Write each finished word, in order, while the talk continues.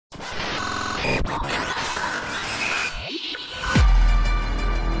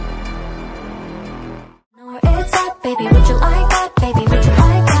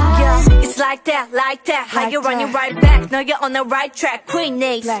like that. How you running right back? Know you're on the right track. Queen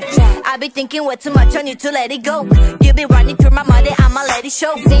Ace. I be thinking way too much on you to let it go. You be running through my mind, I'ma let it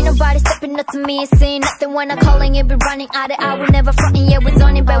show. Ain't nobody stepping up to me and saying nothing when I'm calling. You be running out of hour, never fronting. Yeah, we're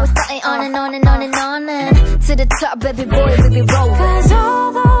on it, but we're starting on and on and on and on and to the top, baby boy, baby roll. Cause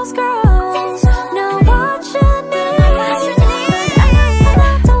all those girls know what you need. I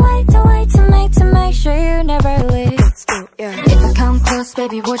got to wait to make sure you never leave. If I come close,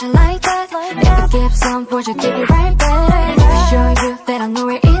 baby, would you like that? If I give some, would you give it right back? Show you that I know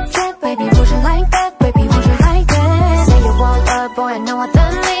where it's at, baby, would you like that? Baby, would you like that? Say you want love, boy, I know what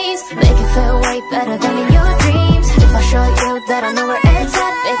that means. Make it feel way better than in your dreams. If I show you that I know where it's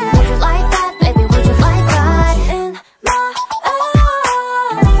at, baby, would you like that? Baby, would you like that? In my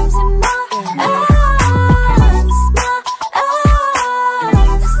arms, in my arms, my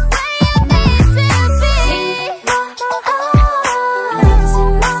arms, where you need to be. In my arms,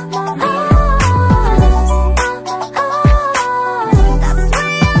 in my arms, that's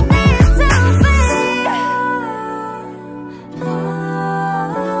where you need to be.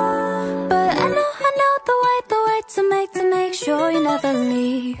 But I know the way to make sure you never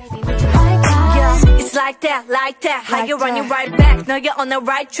leave. Baby, would you like that? Yeah, it's like that. How you running right back? Know you're on the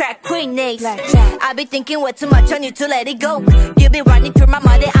right track. Queen Ace. I be thinking way too much on you to let it go. You be running through my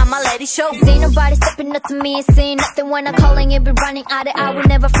mind, I'ma let it show. Ain't nobody stepping up to me and saying nothing when I'm calling. You be running out of hour,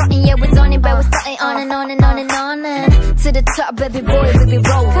 never fronting. Yeah, we're on it, but we're starting on and on and on and on and to the top, baby boy, baby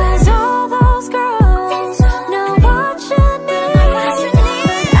roll. Cause all those girls know what you need.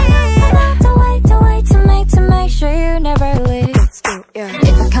 I got to wait to make sure you never leave.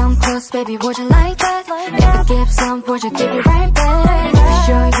 If I come close, baby, would you like that? If I give some, would you give it right back?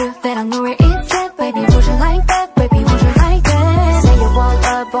 Show you that I know where it's at, baby, would you like that? Baby, would you like that? Say you want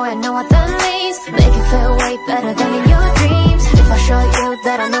love, boy, I know what that means. Make it feel way better than in your dreams. If I show you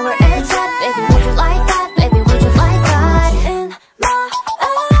that I know where it's at, baby, would you like that? Baby, would you like that? In my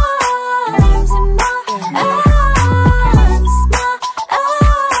arms, in my arms, my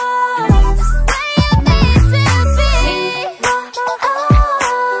arms, where you need to be. In my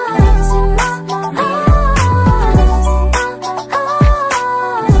arms, in my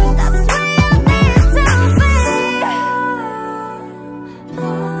arms, that's where you need to be.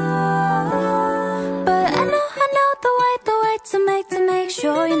 But I know the way to make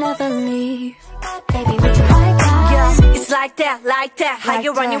sure you never leave. Baby, would you like that? Yeah, it's like that. How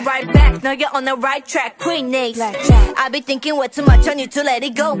you running right back? Know you're on the right track. Queen Ace. I be thinking way too much on you to let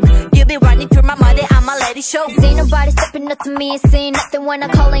it go. You be running through my mind, I'ma let it show. Ain't nobody stepping up to me and saying nothing when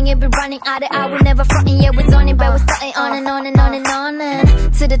I'm calling. You be running out of hour, never fronting. Yeah, we're on it, but we're starting on and on and on and on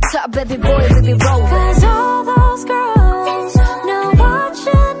and to the top, baby boy, baby roll. Cause all those girls know what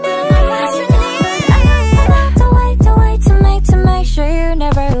you need. I got to wait to make sure you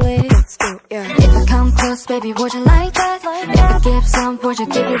never leave. If I come close, baby, would you like that? If I give some, would you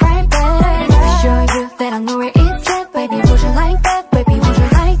give it right back? Show you that I know where it's at, baby, would you like that? Baby, would you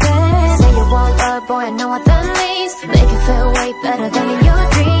like that? Say you want love, boy, I know what that means. Make it feel way better than in your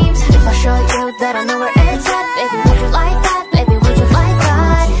dreams. If I show you that I know where it's at, baby, would you like that? Baby, would you like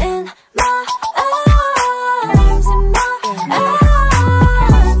that? In my arms, in my arms,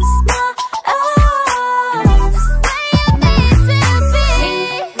 my arms, where you need to be.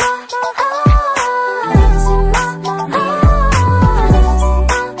 In my arms, in my arms,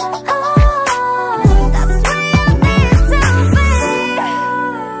 that's where you need to be.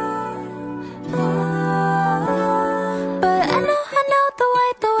 But I know the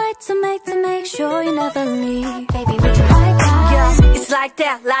way to make sure you never leave. Baby, would you like that? Yeah, it's like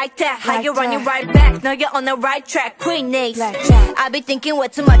that. How you running right back? Know you're on the right track. Queen Ace. I be thinking way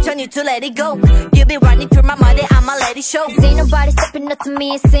too much on you to let it go. You be running through my mind, I'ma let it show. Ain't nobody stepping up to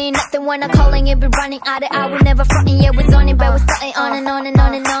me and saying nothing when I'm calling. You be running out of hour, never fronting. Yeah, we're on it, but we're starting on and on and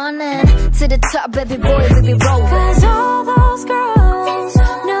on and on and to the top, baby boy, baby roll. Cause all those girls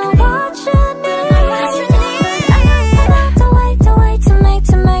know what you need. I got to wait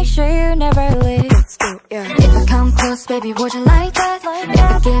to make sure you never leave. If I come close, baby, would you like that? If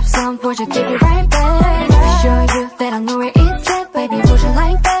I give some, would you give it right back? Show you that I know where it's at, baby, would you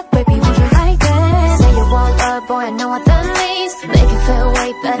like that? Baby, would you like that? Say you want love, boy, I know what that means. Make it feel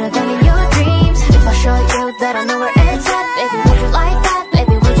way better than in your dreams. If I show you that I know where it's at, baby, would you like that?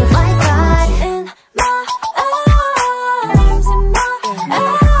 Baby, would you like that? In my arms, in my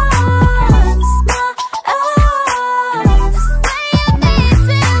arms, my arms, where you need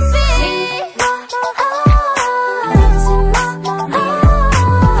to be. In my arms, in my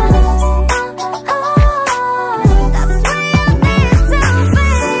arms,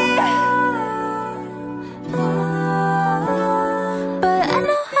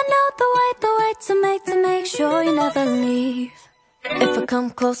 never leave. If I come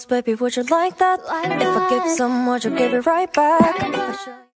close, baby, would you like that? If I give some, would you give it right back?